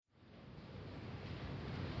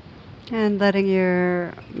And letting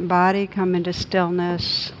your body come into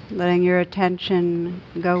stillness, letting your attention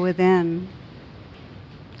go within,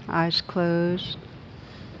 eyes closed.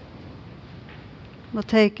 We'll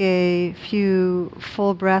take a few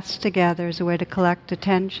full breaths together as a way to collect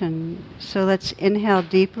attention. So let's inhale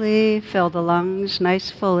deeply, fill the lungs,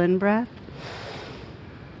 nice full in-breath.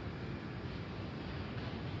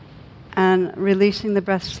 And releasing the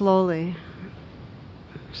breath slowly.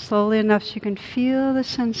 Slowly enough so you can feel the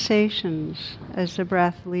sensations as the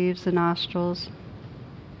breath leaves the nostrils.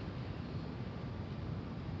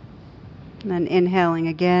 And then inhaling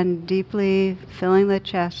again deeply, filling the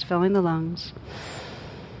chest, filling the lungs.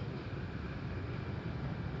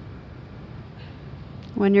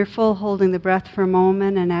 When you're full, holding the breath for a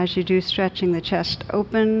moment, and as you do, stretching the chest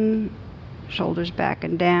open, shoulders back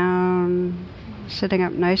and down, sitting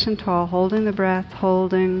up nice and tall, holding the breath,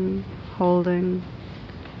 holding.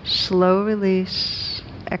 Slow release,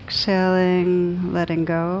 exhaling, letting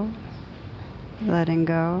go, letting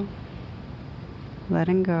go.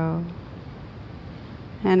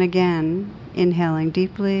 And again, inhaling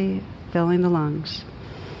deeply, filling the lungs.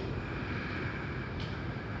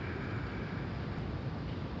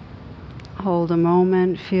 Hold a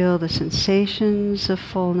moment, feel the sensations of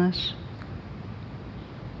fullness.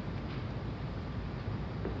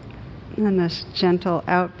 And this gentle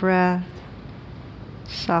out-breath,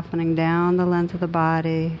 softening down the length of the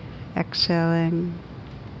body, exhaling,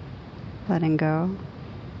 letting go.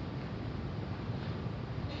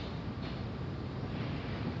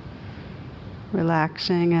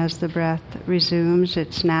 Relaxing as the breath resumes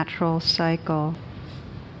its natural cycle.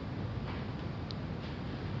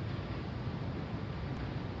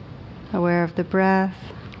 Aware of the breath,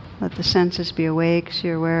 let the senses be awake so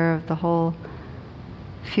you're aware of the whole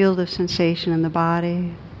field of sensation in the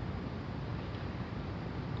body.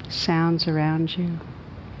 Sounds around you.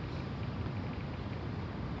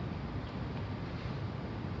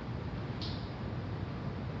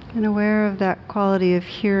 And aware of that quality of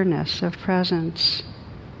here-ness, of presence,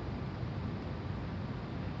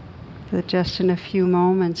 that just in a few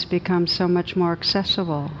moments becomes so much more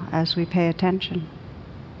accessible as we pay attention.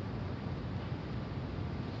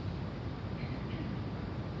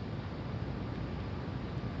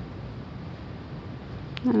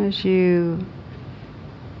 And as you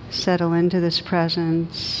settle into this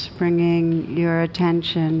presence, bringing your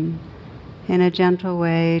attention in a gentle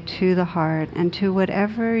way to the heart and to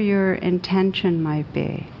whatever your intention might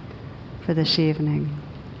be for this evening.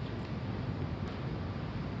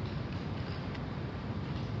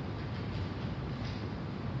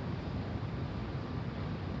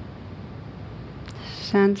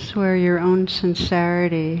 Sense where your own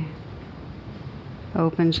sincerity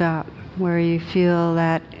opens up, where you feel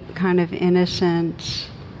that kind of innocence,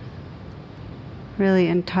 really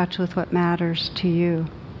in touch with what matters to you.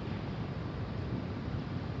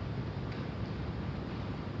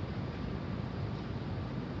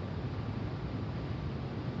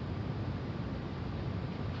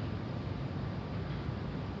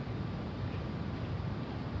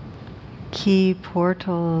 Key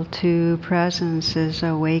portal to presence is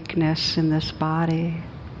awakeness in this body.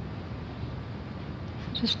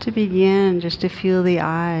 Just to begin, just to feel the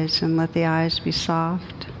eyes and let the eyes be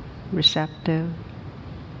soft, receptive,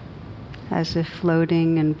 as if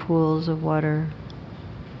floating in pools of water.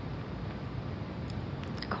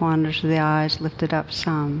 Corners of the eyes lifted up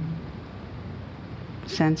some,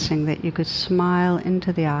 sensing that you could smile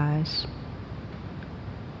into the eyes.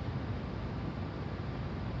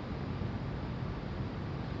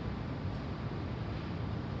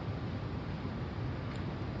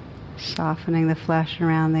 Softening the flesh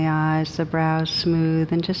around the eyes, the brows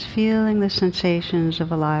smooth, and just feeling the sensations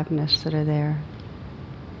of aliveness that are there.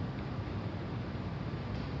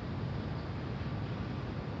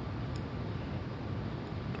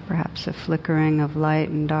 Perhaps a flickering of light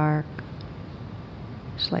and dark,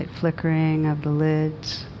 slight flickering of the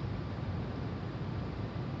lids.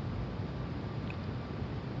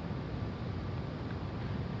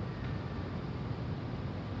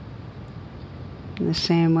 In the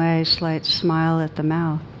same way, slight smile at the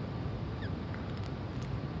mouth.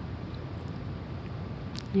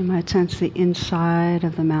 You might sense the inside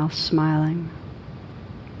of the mouth smiling.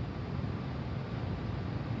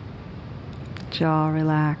 Jaw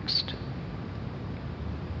relaxed,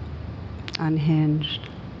 unhinged.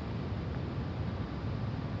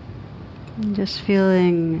 And just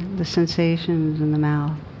feeling the sensations in the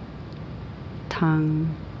mouth,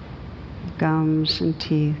 tongue, gums and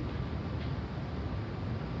teeth.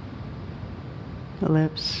 The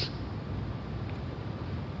lips.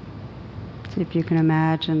 See if you can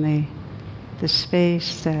imagine the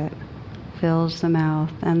space that fills the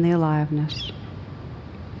mouth and the aliveness.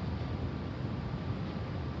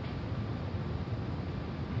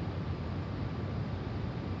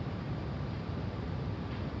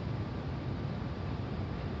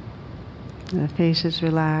 The face is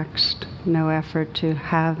relaxed, no effort to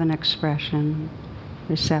have an expression,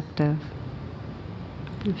 receptive.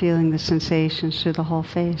 And feeling the sensations through the whole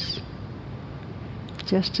face,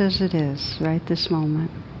 just as it is, right this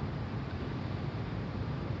moment.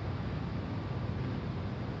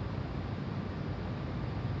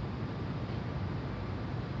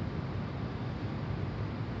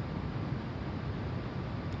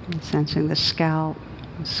 And sensing the scalp,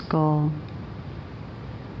 the skull,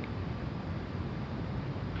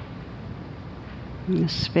 and the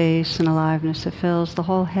space and aliveness that fills the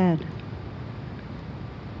whole head.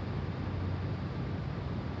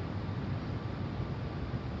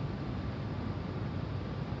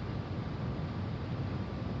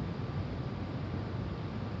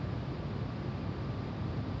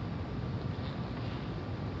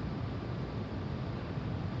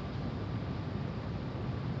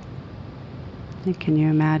 And can you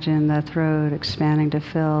imagine the throat expanding to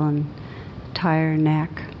fill and entire neck?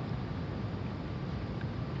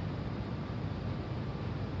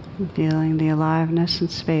 And feeling the aliveness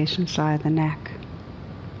and space inside the neck.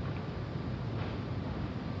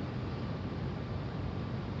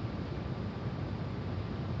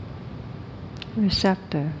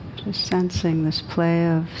 Receptive, just sensing this play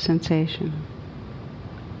of sensation.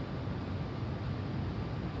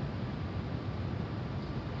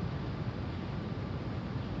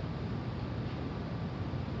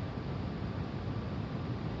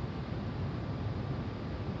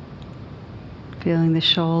 Feeling the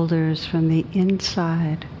shoulders from the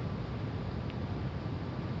inside.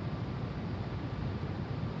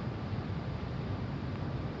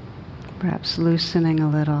 Perhaps loosening a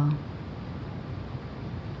little.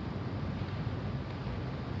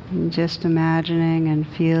 And just imagining and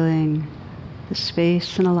feeling the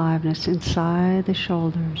space and aliveness inside the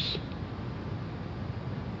shoulders.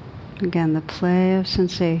 Again, the play of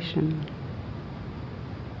sensation.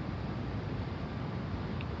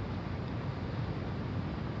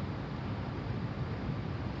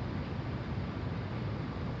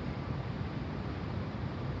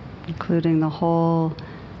 Including the whole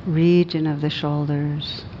region of the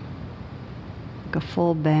shoulders, like a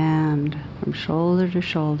full band from shoulder to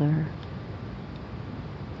shoulder,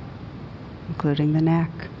 including the neck.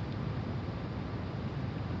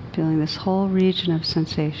 Feeling this whole region of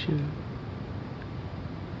sensation.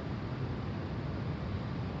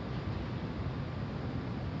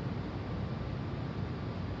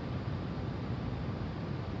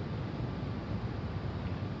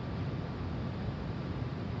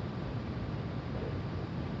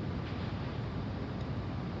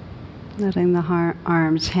 Letting the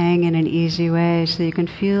arms hang in an easy way so you can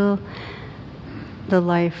feel the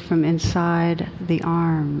life from inside the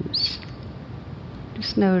arms.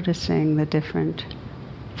 Just noticing the different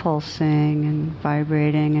pulsing and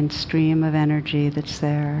vibrating and stream of energy that's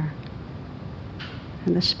there,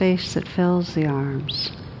 and the space that fills the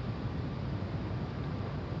arms.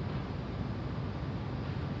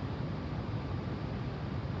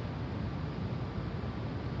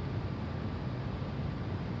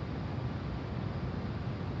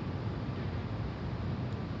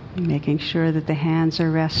 Making sure that the hands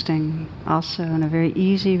are resting also in a very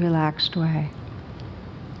easy, relaxed way.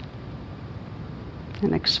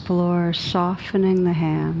 And explore softening the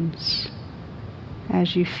hands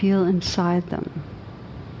as you feel inside them.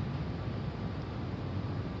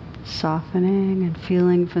 Softening and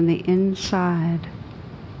feeling from the inside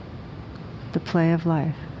the play of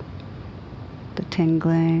life, the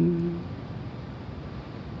tingling,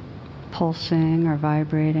 pulsing or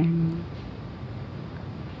vibrating.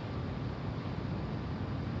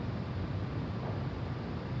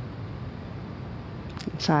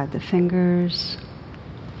 Inside the fingers,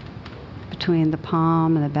 between the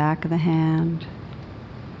palm and the back of the hand,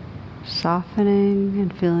 softening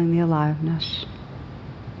and feeling the aliveness.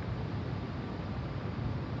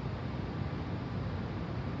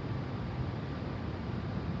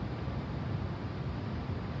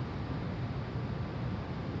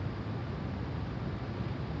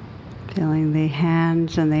 Feeling the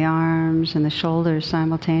hands and the arms and the shoulders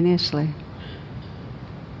simultaneously.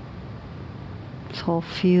 Whole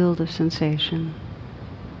field of sensation.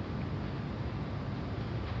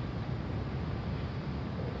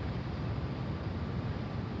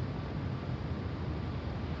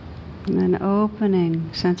 And then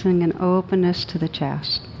opening, sensing an openness to the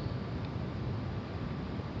chest.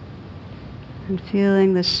 And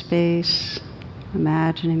feeling the space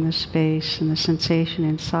imagining the space and the sensation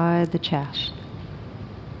inside the chest.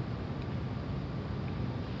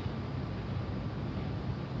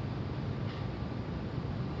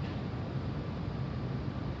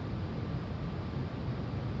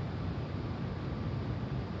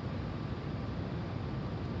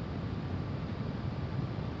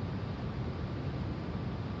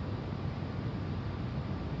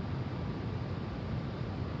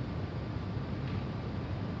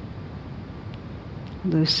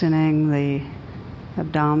 Loosening the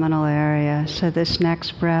abdominal area, so this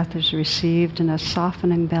next breath is received in a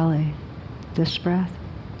softening belly. This breath.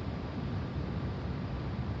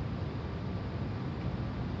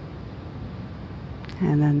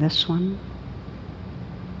 And then this one.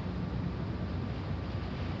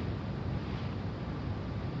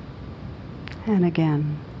 And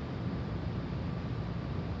again.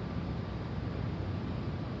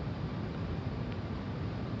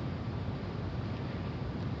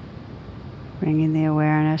 Bringing the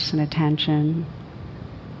awareness and attention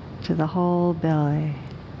to the whole belly,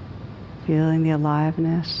 feeling the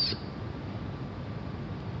aliveness,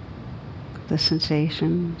 the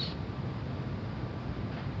sensations.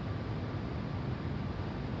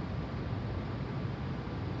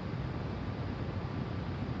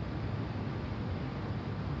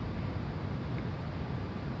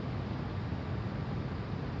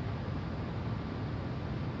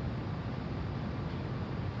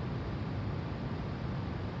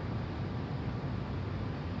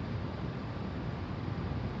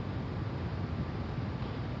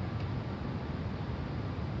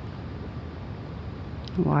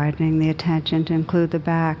 Widening the attention to include the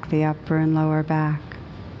back, the upper and lower back.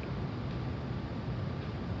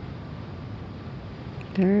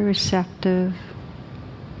 Very receptive.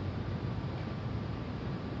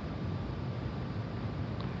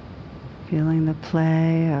 Feeling the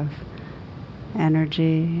play of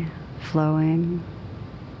energy flowing,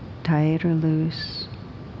 tight or loose,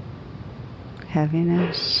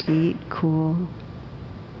 heaviness, heat, cool.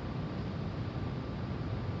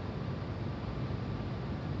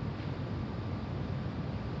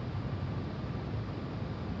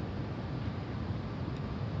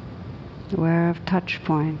 Aware of touch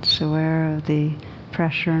points, aware of the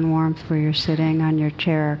pressure and warmth where you're sitting on your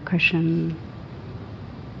chair or cushion.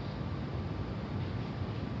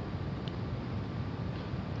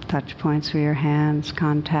 Touch points where your hands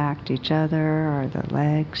contact each other or the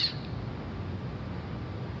legs.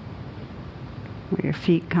 Where your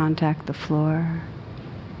feet contact the floor.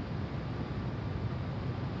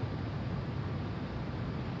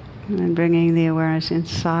 And then bringing the awareness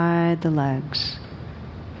inside the legs.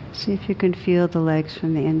 See if you can feel the legs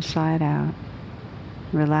from the inside out,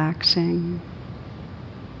 relaxing,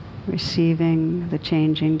 receiving the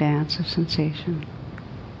changing dance of sensation.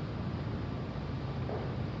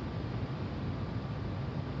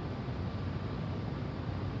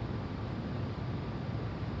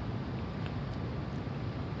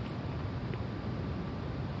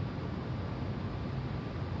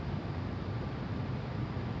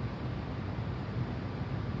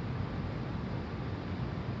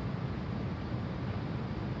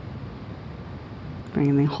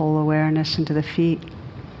 Bringing the whole awareness into the feet,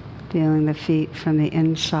 feeling the feet from the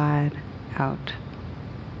inside out.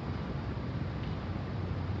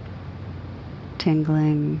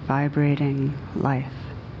 Tingling, vibrating life.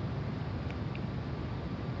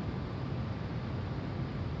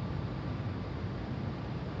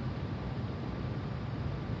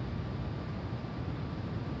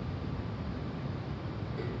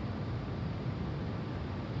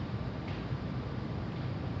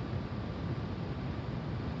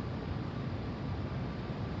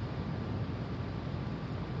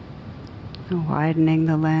 Widening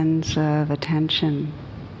the lens of attention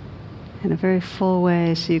in a very full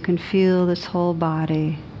way so you can feel this whole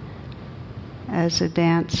body as a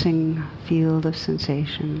dancing field of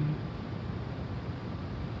sensation.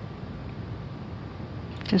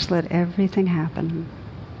 Just let everything happen.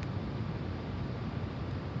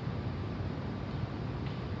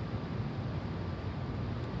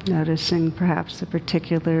 Noticing perhaps the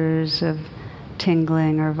particulars of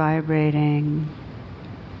tingling or vibrating,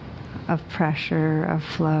 of pressure, of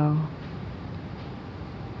flow.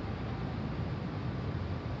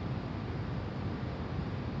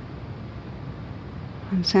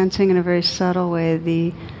 And sensing in a very subtle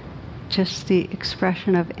way just the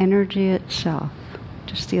expression of energy itself,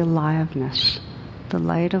 just the aliveness, the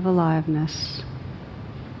light of aliveness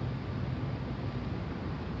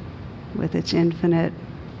with its infinite,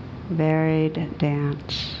 varied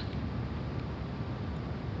dance.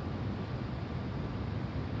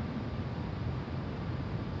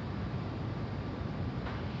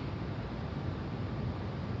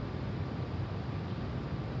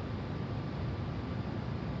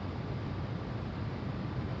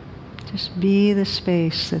 Just be the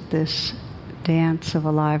space that this dance of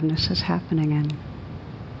aliveness is happening in.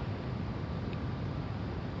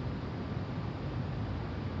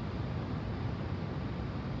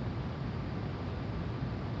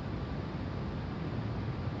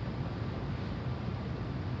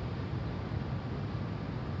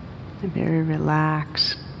 A very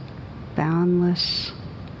relaxed, boundless,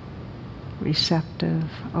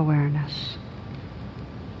 receptive awareness.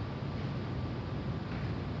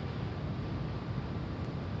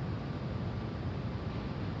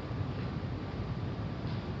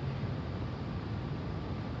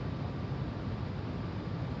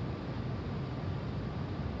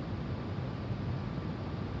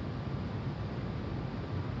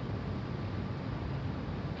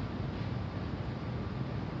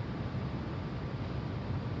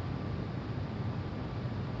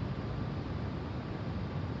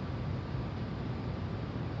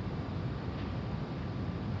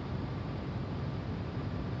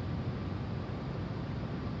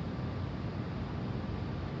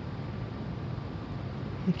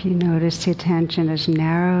 If you notice the attention is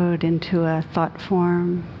narrowed into a thought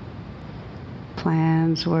form,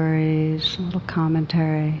 plans, worries, a little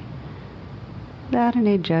commentary, without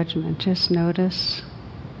any judgment, just notice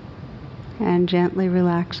and gently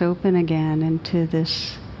relax open again into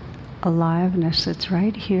this aliveness that's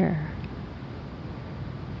right here.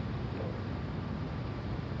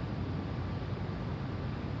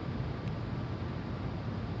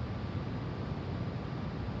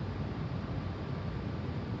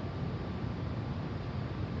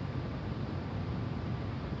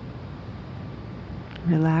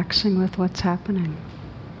 Relaxing with what's happening.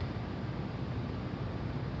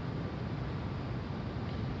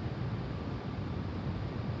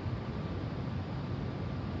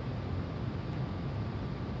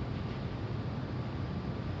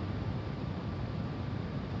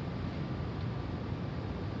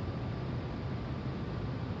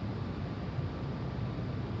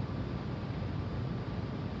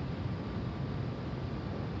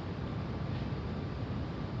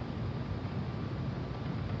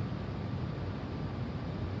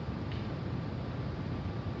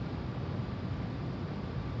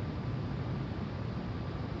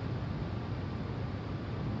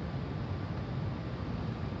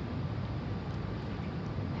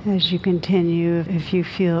 As you continue, if you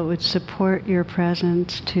feel it would support your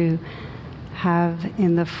presence to have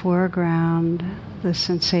in the foreground the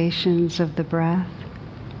sensations of the breath,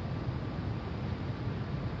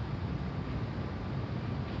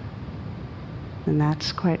 then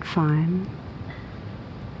that's quite fine.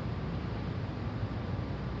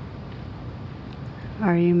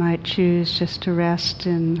 Or you might choose just to rest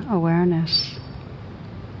in awareness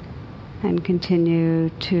and continue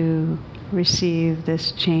to receive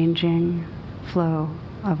this changing flow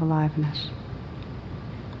of aliveness,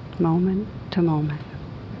 moment to moment.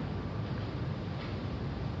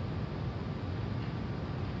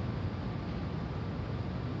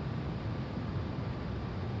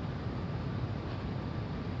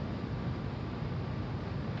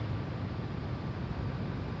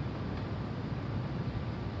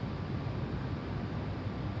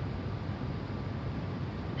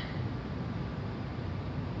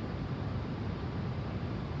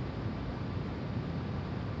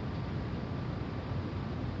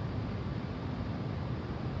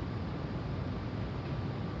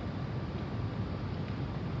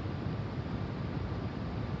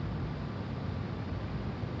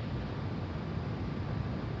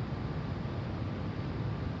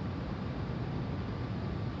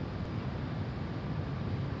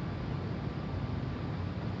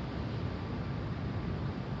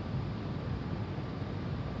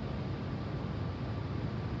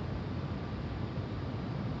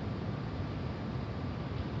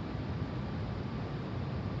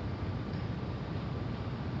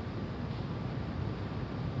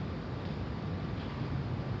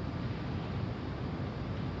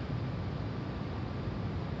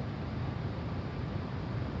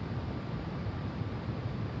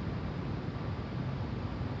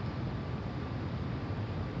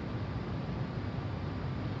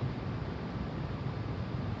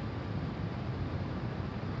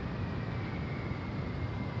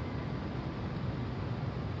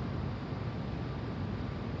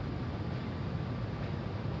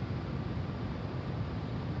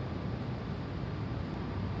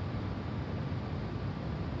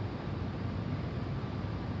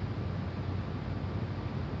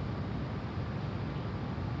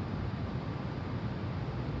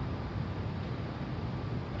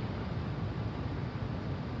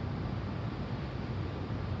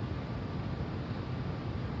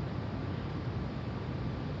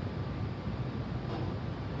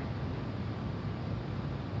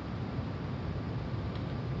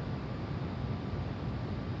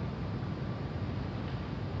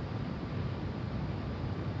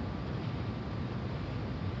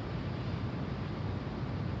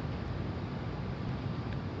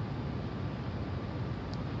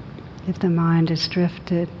 If the mind is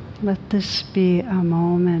drifted, let this be a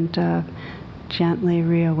moment of gently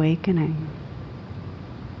reawakening.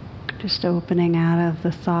 Just opening out of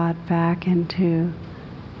the thought back into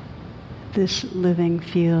this living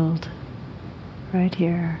field right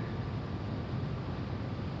here.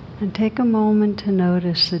 And take a moment to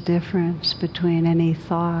notice the difference between any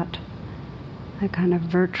thought, a kind of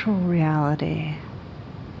virtual reality,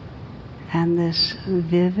 and this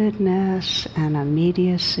vividness and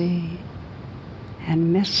immediacy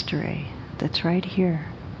and mystery that's right here.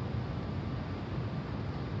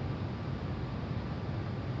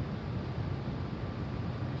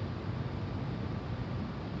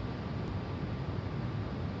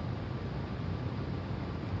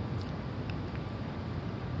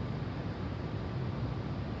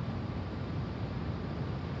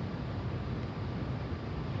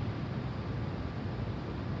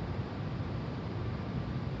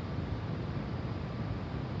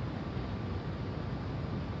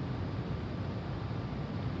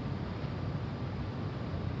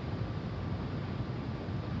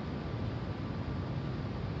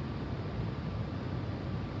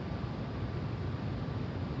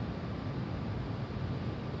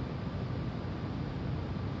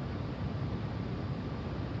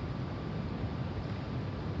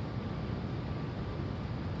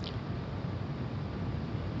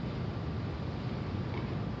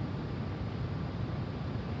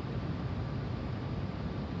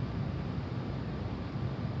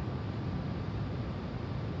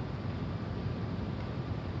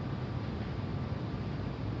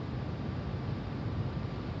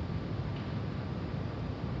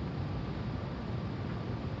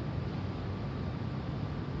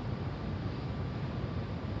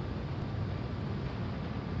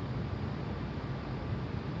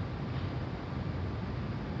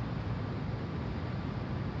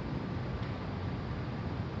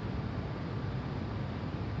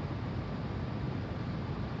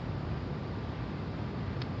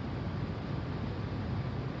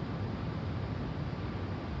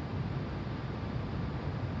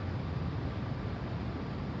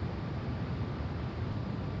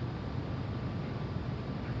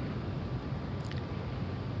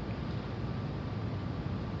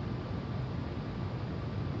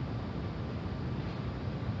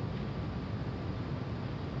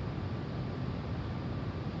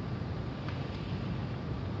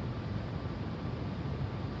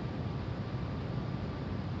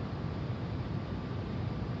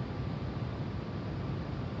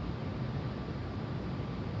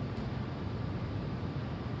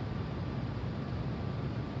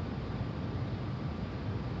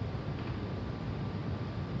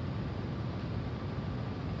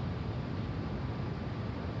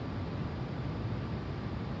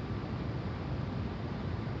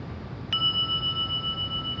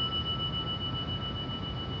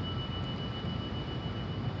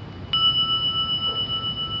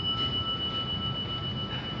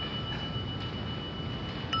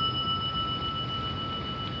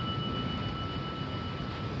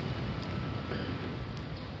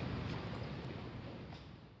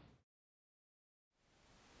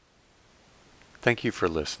 Thank you for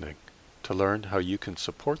listening. To learn how you can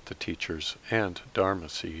support the teachers and Dharma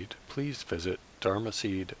Seed, please visit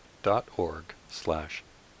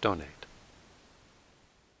dharmaseed.org/donate.